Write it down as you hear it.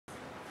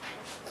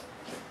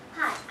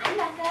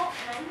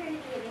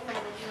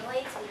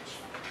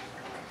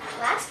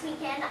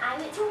And I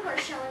went to a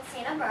horse show in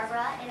Santa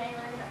Barbara, and I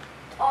learned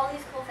all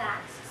these cool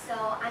facts. So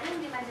I'm going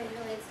to do my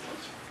visual aid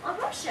speech on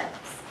horse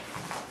shows.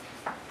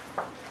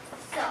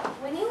 So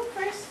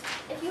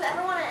if you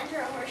ever want to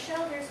enter a horse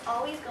show, there's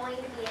always going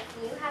to be a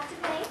fee you have to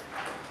pay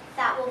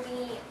that will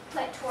be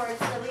put towards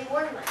the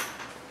reward money.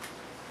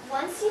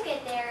 Once you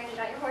get there and you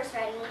got your horse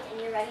ready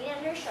and you're ready to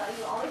enter a show,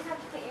 you always have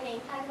to put your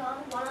name tag on,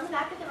 one on the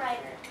back of the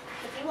rider.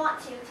 If you want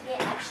to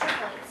get extra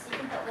points, you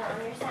can put one on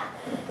your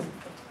saddle.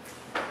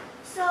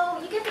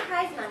 So you get the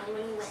prize money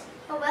when you win.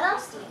 But what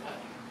else do you get?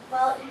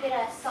 Well, you get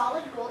a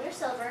solid gold or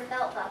silver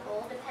belt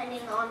buckle,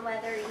 depending on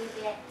whether you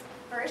get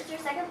first or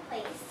second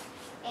place.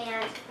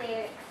 And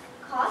the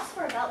cost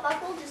for a belt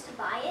buckle, just to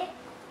buy it,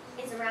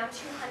 is around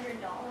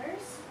 $200.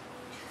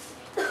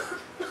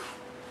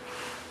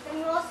 Then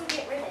you also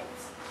get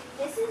ribbons.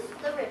 This is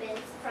the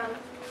ribbons from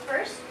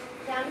first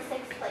down to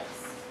sixth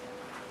place.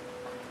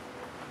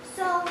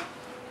 So,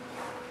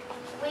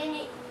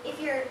 if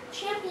you're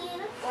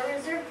champion or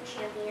reserve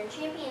champion,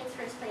 champion's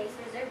first place,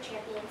 reserve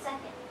champion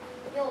second.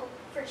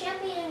 For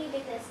champion, you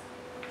get this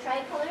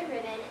tri-colored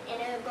ribbon,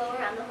 and it will go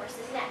around the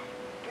horse's neck.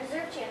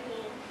 Reserve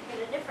champion, you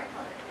get a different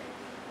colored ribbon.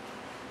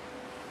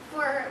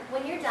 For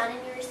when you're done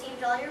and you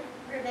received all your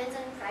ribbons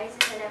and prizes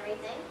and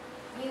everything,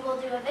 you will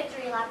do a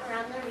victory lap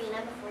around the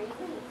arena before you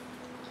leave.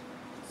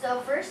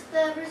 So first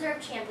the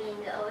reserve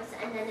champion goes,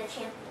 and then the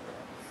champion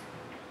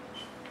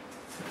goes.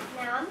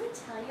 Now I'm going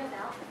to tell you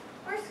about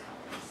horse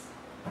colors.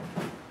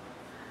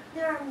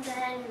 There are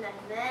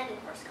many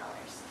horse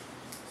colors.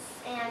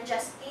 And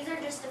these are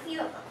just a few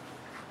of them.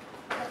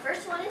 The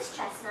first one is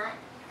chestnut,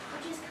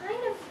 which is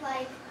kind of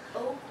like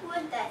oak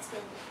wood that's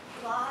been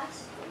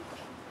glossed.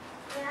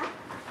 Yeah.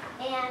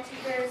 And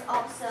there's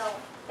also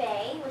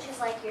bay, which is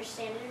like your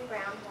standard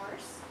brown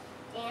horse.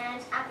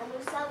 And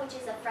Appaloosa, which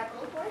is a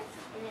freckled horse,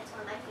 and it's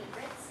one of my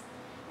favorites.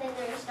 Then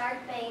there's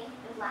dark bay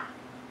and black.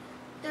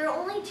 There are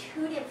only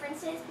two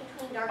differences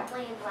between dark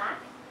bay and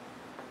black,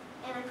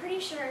 and I'm pretty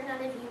sure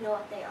none of you know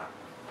what they are.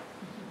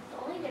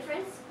 The only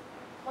difference,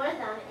 one of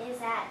them, is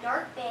that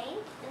dark bay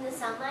in the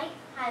sunlight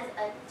has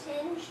a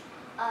tinge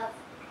of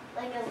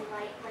like a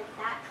light, like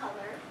that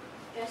color.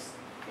 Just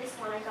this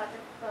one, I got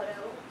the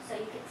photo so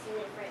you can see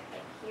the different,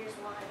 like here's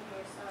one,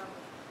 here's some.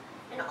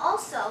 And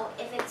also,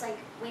 if it's like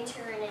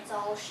winter and it's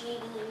all shady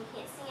and you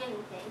can't see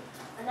anything,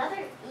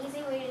 another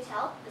easy way to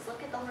tell is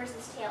look at the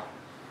horse's tail.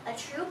 A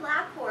true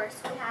black horse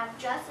would have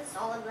just a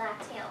solid black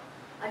tail.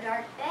 A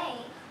dark bay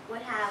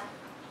would have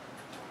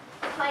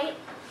quite,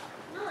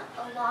 not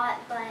a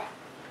lot, but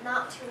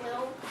not too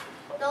little.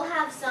 They'll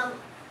have some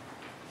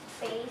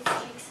bay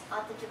streaks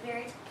at the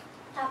very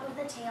top of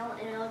the tail,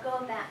 and it'll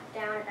go back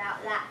down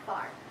about that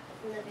far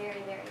from the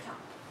very, very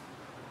top.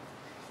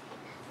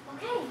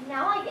 Okay,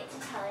 now I get to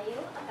tell you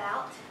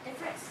about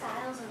different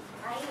styles of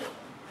riding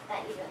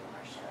that you do in the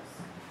horse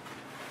shows.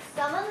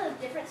 Some of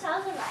the different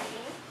styles of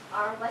riding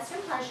are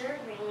Western pleasure,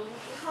 reining,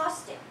 and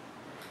costume.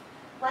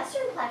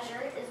 Western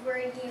pleasure is where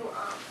you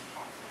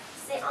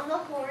sit on the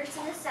horse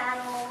in the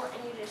saddle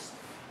and you just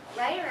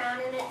ride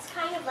around, and it's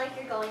kind of like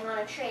you're going on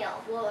a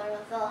trail.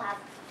 They'll have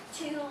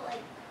two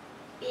like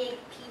big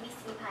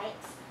PVC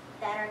pipes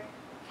that are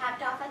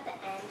capped off at the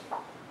end.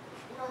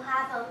 And they'll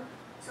have them,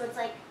 so it's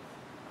like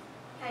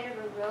kind of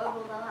a road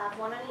where they'll have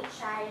one on each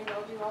side, and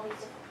they'll do all these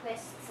different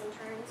twists and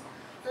turns.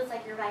 So it's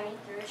like you're riding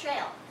through a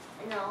trail.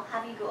 And they'll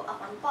have you go up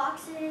on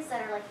boxes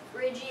that are like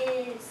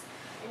bridges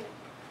and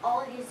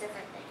all of these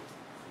different things.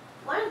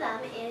 One of them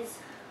is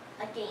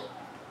a gate.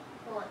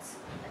 Well, it's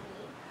a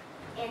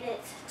gate. And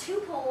it's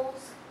two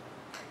poles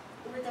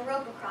with a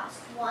rope across.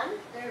 One,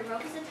 the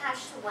rope is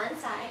attached to one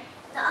side.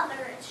 The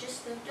other, it's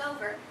just scooped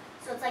over.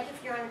 So it's like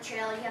if you're on a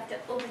trail, you have to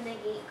open the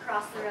gate,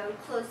 cross the road,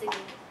 close the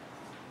gate,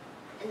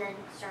 and then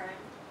start on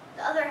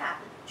the other half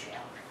of the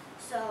trail.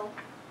 So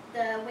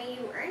the way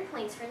you earn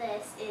points for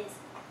this is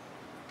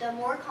the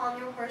more calm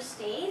your horse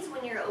stays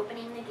when you're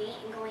opening the gate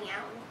and going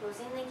out and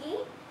closing the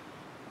gate,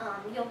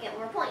 you'll get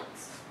more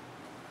points.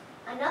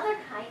 Another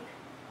type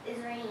is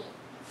reining.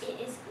 It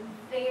is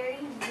very,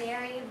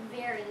 very,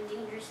 very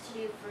dangerous to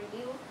do for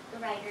you, the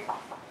rider,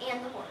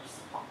 and the horse.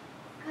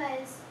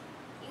 Because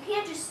you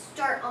can't just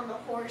start on the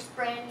horse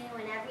brand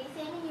new and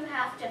everything. You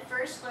have to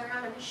first learn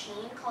on a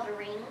machine called a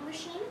reining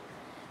machine,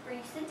 where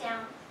you sit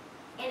down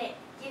and it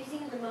gives you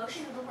the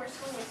motion of the horse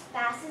going as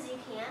fast as you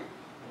can.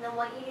 And then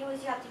what you do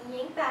is you have to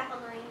yank back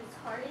on the reins as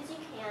hard as you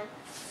can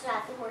so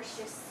that the horse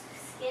just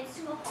skids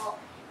to a halt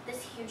with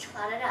this huge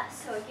cloud of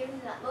dust. So it gives you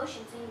that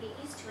motion so you get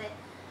used to it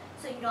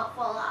so you don't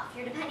fall off.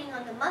 You're depending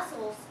on the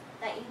muscles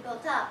that you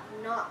built up,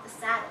 not the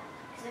saddle.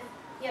 Because if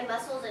you have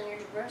muscles and you're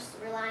just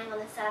relying on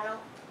the saddle,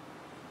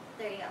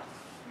 there you go.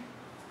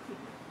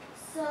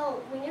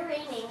 So when you're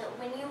reining,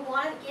 when you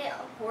want to get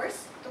a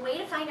horse, the way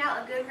to find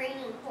out a good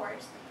reining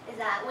horse is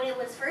that when it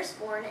was first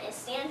born, it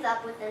stands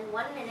up within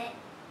 1 minute,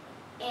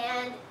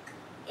 and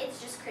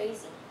it's just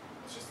crazy.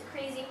 It's just a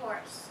crazy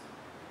horse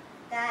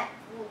that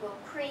will go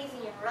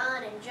crazy and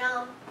run and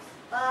jump,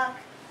 buck,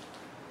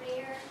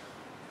 rear,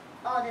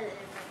 all the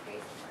different crazy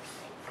horse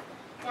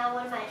things. Now,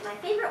 one of my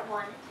favorite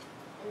one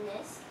in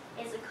this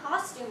is a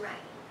costume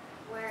riding,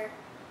 where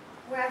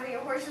wherever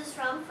your horse is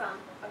from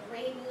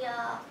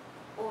Arabia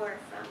or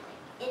from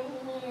like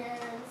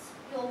Indians,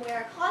 you'll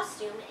wear a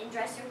costume and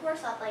dress your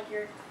horse up like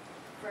you're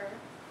for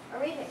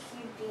Arabic.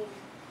 You'd be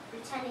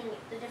pretending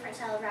the different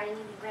style of riding.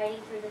 You'd be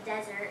riding through the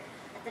desert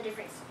at the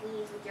different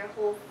speeds with your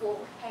whole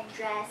full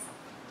headdress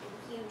and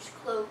huge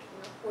cloak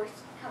and the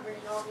horse covered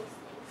in all these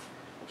things,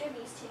 which are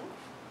these two.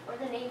 Or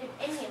the Native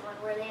Indian one,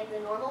 where they have the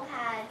normal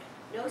pad,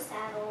 no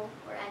saddle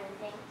or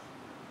anything.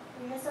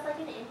 You dress up like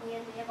an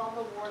Indian, they have all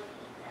the war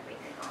paint and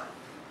everything on.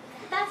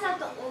 But that's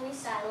not the only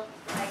style of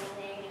riding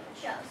they do in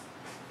shows.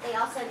 They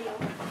also do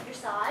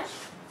dressage,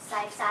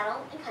 side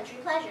saddle, and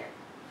country pleasure.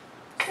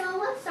 So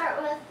let's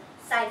start with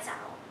side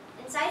saddle.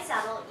 In side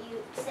saddle, you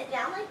sit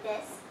down like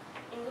this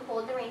and you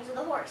hold the reins of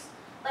the horse.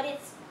 But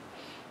it's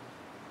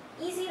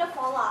easy to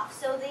fall off,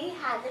 so they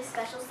had this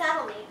special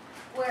saddle made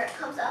where it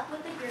comes up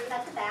with the groove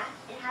at the back.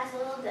 It has a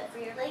little dip for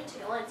your leg to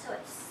go in, so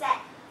it's set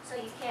so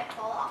you can't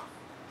fall off.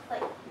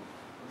 But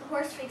if the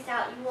horse freaks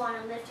out, you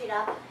want to lift it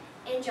up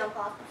and jump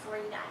off before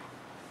you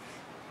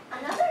die.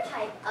 Another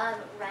type of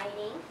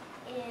riding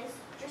is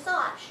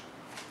dressage.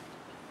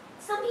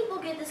 Some people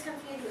get this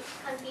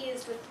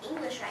confused with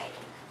English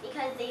riding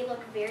because they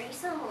look very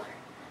similar.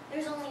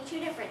 There's only two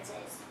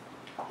differences.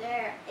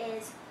 There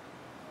is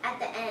at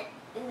the end,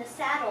 in the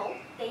saddle,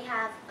 they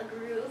have a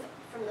groove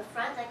from the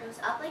front that goes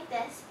up like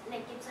this, and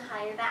it gives a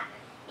higher back.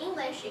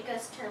 English, it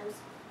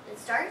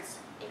starts,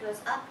 it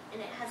goes up,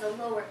 and it has a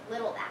lower,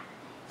 little back.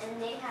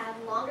 And they have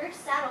longer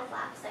saddle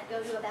flaps that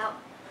go to about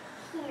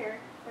here,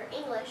 where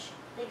English,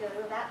 they go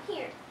to about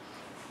here.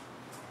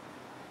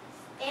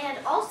 And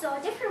also,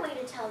 a different way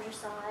to tell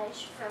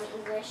dressage from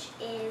English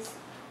is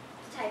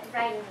the type of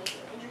riding we do.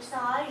 In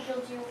dressage,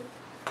 you'll do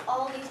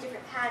all these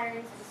different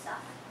patterns and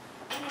stuff.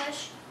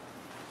 English,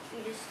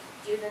 you just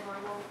do the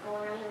normal go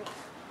around.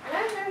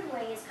 Another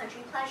way is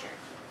country pleasure.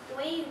 The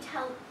way you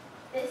tell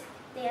this,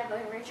 they have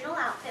an original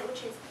outfit,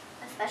 which is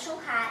a special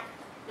hat,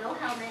 no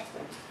helmet,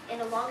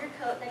 and a longer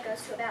coat that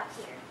goes to about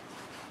here.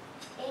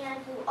 And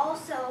you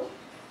also,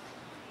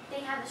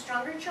 they have a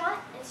stronger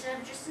trot instead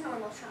of just a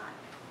normal trot.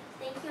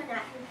 Thank you, and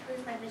that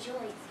concludes my visual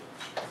aid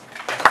speech.